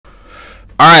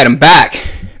Alright, I'm back.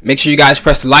 Make sure you guys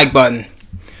press the like button.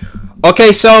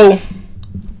 Okay, so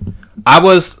I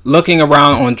was looking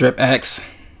around on DripX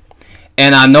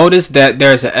and I noticed that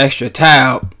there's an extra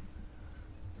tab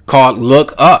called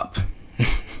Look Up.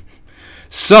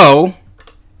 So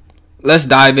let's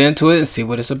dive into it and see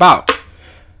what it's about.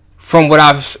 From what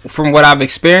I've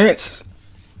experienced,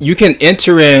 you can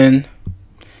enter in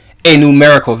a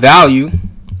numerical value,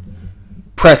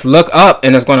 press look up,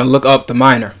 and it's going to look up the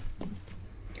miner.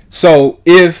 So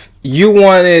if you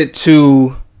wanted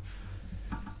to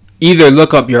either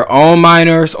look up your own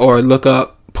miners or look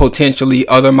up potentially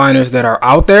other miners that are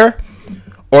out there,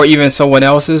 or even someone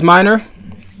else's miner,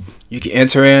 you can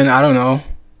enter in, I don't know,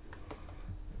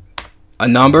 a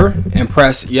number and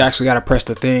press. You actually got to press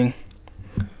the thing.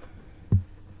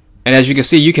 And as you can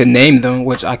see, you can name them,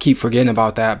 which I keep forgetting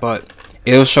about that, but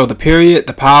it'll show the period,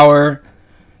 the power,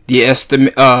 the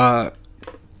estimate,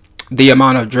 the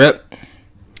amount of drip,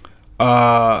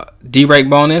 D-rate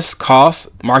bonus, cost,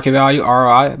 market value,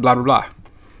 ROI, blah blah blah.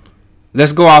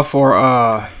 Let's go out for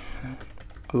a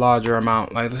larger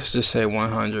amount, like let's just say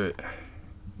 100.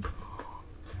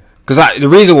 Because the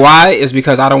reason why is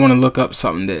because I don't want to look up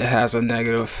something that has a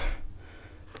negative.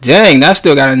 Dang, that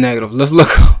still got a negative. Let's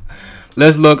look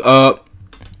up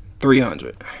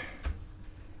 300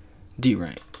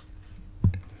 D-rate.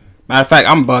 Matter of fact,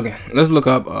 I'm bugging. Let's look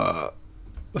up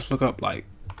like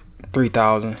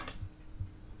 3,000.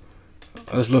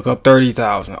 Let's look up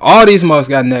 30,000. All these mugs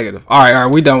got negative. All right,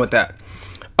 we done with that.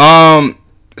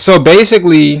 So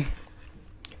basically,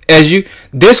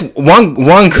 this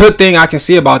one good thing I can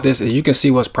see about this is you can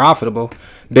see what's profitable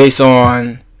based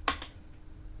on.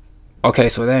 Okay,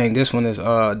 so dang, this one is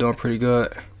doing pretty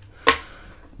good.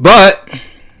 But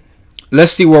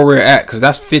let's see where we're at, because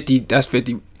that's 50. That's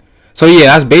 50. So yeah,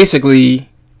 that's basically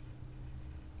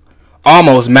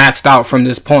almost maxed out from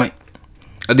this point.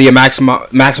 The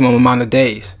maximum amount of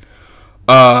days,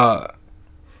 you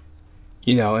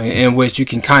know, in which you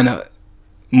can kind of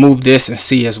move this and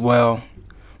see as well.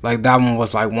 Like that one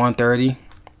was like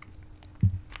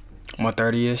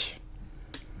 130-ish.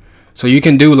 So you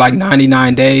can do like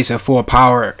 99 days at full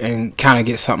power and kind of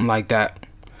get something like that.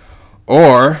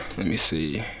 Or let me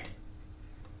see.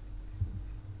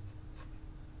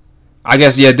 I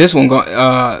guess yeah, this one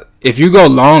if you go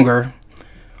longer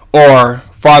or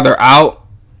farther out,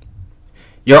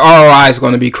 your ROI is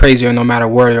going to be crazier no matter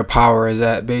where your power is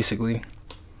at, basically.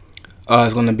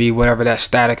 It's going to be whatever that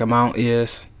static amount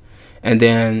is. And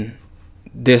then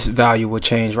this value will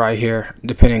change right here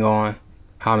depending on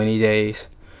how many days.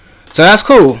 So that's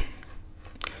cool.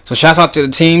 So shouts out to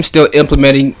the team still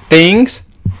implementing things.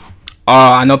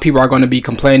 I know people are going to be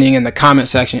complaining in the comment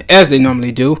section as they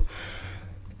normally do.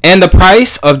 And the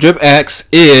price of DripX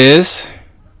is,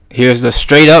 here's the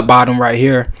straight up bottom right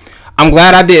here. I'm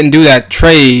glad I didn't do that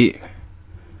trade.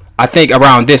 I think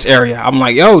around this area. I'm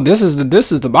like, yo, this is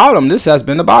the bottom. This has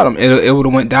been the bottom. It would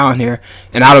have went down here,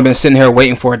 and I'd have been sitting here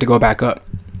waiting for it to go back up.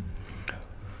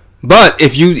 But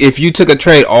if you took a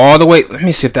trade all the way, let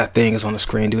me see if that thing is on the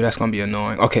screen, dude. That's gonna be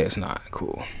annoying. Okay, it's not.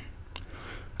 Cool.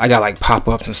 I got like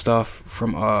pop-ups and stuff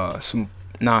from some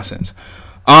nonsense.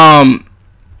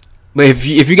 But if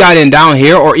you got in down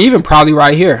here, or even probably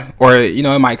right here, or you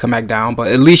know, it might come back down,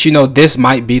 but at least you know this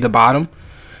might be the bottom.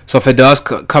 So if it does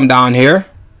come down here,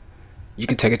 you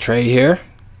can take a trade here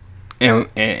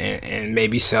and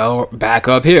maybe sell back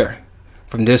up here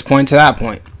from this point to that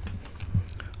point.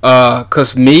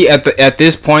 Cause me at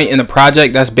this point in the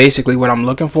project, that's basically what I'm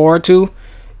looking forward to,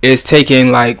 is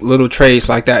taking like little trades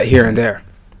like that here and there.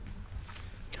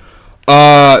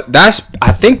 I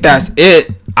think that's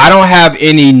it. I don't have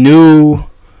any new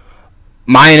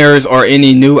miners or I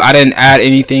didn't add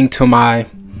anything to my.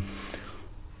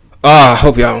 I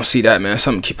hope y'all don't see that, man.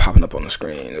 Something keep popping up on the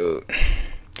screen, dude.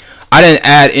 I didn't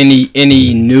add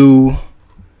any new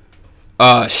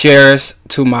shares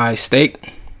to my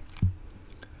stake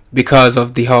because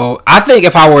of the whole. I think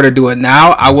if I were to do it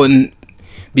now, I wouldn't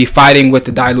be fighting with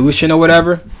the dilution or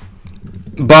whatever.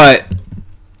 But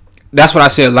that's what I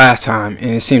said last time,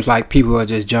 and it seems like people will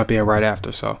just jump in right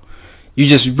after. So you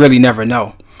just really never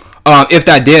know. If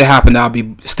that did happen, that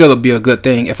would still be a good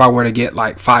thing. If I were to get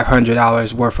like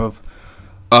 $500 worth of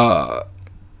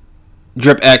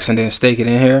DripX and then stake it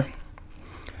in here,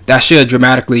 that should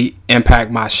dramatically impact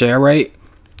my share rate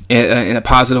in a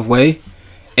positive way.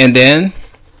 And then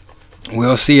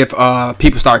we'll see if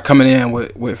people start coming in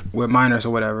with miners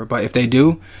or whatever. But if they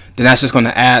do, then that's just going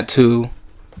to add to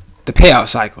the payout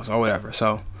cycles or whatever.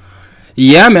 So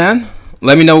yeah, man,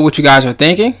 let me know what you guys are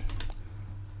thinking.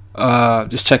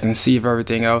 Just checking to see if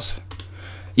everything else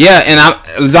Yeah, and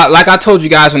like I told you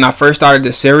guys when I first started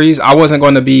this series, I wasn't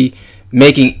going to be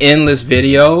making endless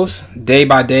videos day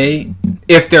by day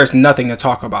if there's nothing to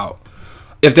talk about.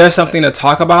 If there's something to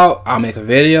talk about, I'll make a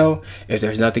video. If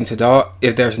there's nothing to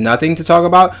talk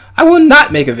about, I will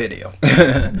not make a video.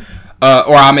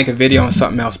 Or I'll make a video on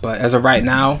something else. But as of right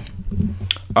now,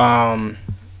 I'm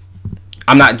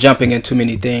not jumping in too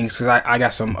many things because I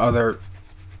got some other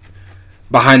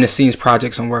behind the scenes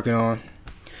projects I'm working on.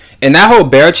 And that whole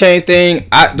bear chain thing,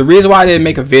 the reason why I didn't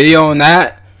make a video on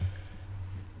that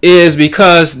is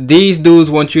because these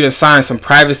dudes want you to sign some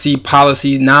privacy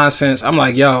policy nonsense. I'm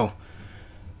like, yo,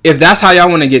 if that's how y'all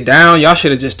want to get down, y'all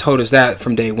should have just told us that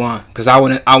from day one, because I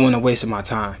wouldn't have wasted my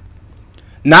time.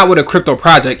 Not with a crypto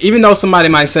project. Even though somebody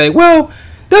might say, well,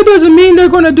 that doesn't mean they're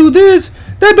going to do this.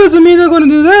 That doesn't mean they're going to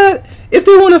do that. If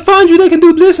they want to find you, they can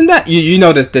do this and that. You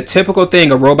know, the typical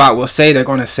thing a robot will say, they're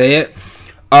going to say it.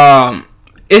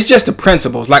 It's just the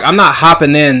principles. Like, I'm not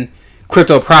hopping in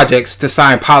crypto projects to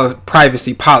sign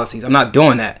privacy policies. I'm not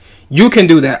doing that. You can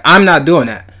do that. I'm not doing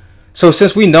that. So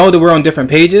since we know that we're on different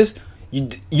pages,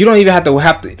 you don't even have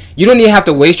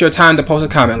to waste your time to post a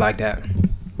comment like that.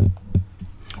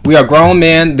 We are grown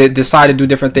men that decide to do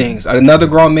different things. Another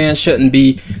grown man shouldn't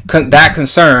be that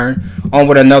concerned on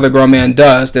what another grown man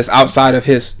does that's outside of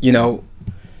his, you know,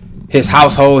 his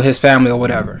household, his family, or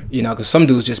whatever. You know, because some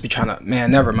dudes just be trying to,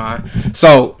 man, never mind.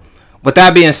 So, with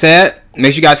that being said,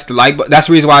 make sure you guys hit the like button. That's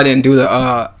the reason why I didn't do the,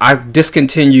 I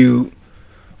discontinued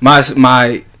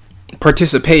my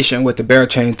participation with the bear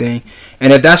chain thing.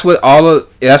 And if that's what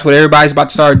everybody's about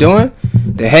to start doing,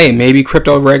 then hey, maybe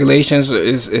crypto regulations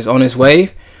is on its way,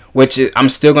 which I'm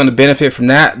still going to benefit from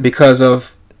that because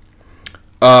of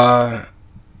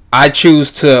I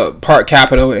choose to park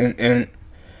capital in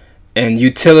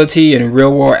utility and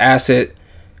real world asset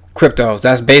cryptos.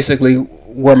 That's basically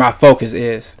where my focus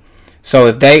is. So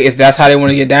if that's how they want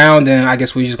to get down, then I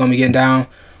guess we're just gonna be getting down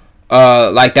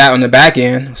like that on the back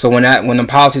end. So when the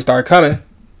policies start coming,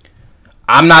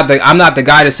 I'm not the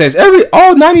guy that says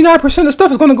all 99% of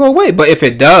stuff is gonna go away. But if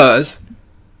it does,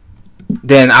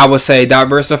 then I would say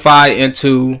diversify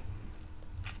into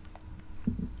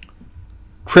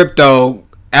crypto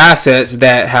assets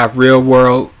that have real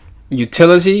world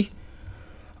utility,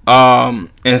 and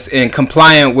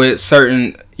compliant with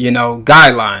certain, you know,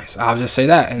 guidelines. I'll just say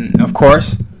that. And of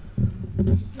course,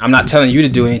 I'm not telling you to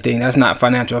do anything. That's not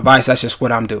financial advice. That's just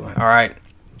what I'm doing. All right.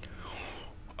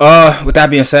 With that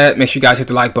being said, make sure you guys hit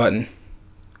the like button.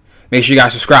 Make sure you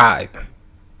guys subscribe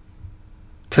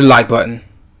to the like button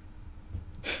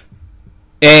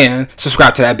and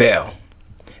subscribe to that bell.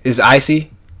 This is Icy,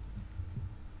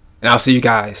 and I'll see you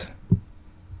guys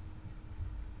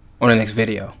on the next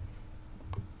video.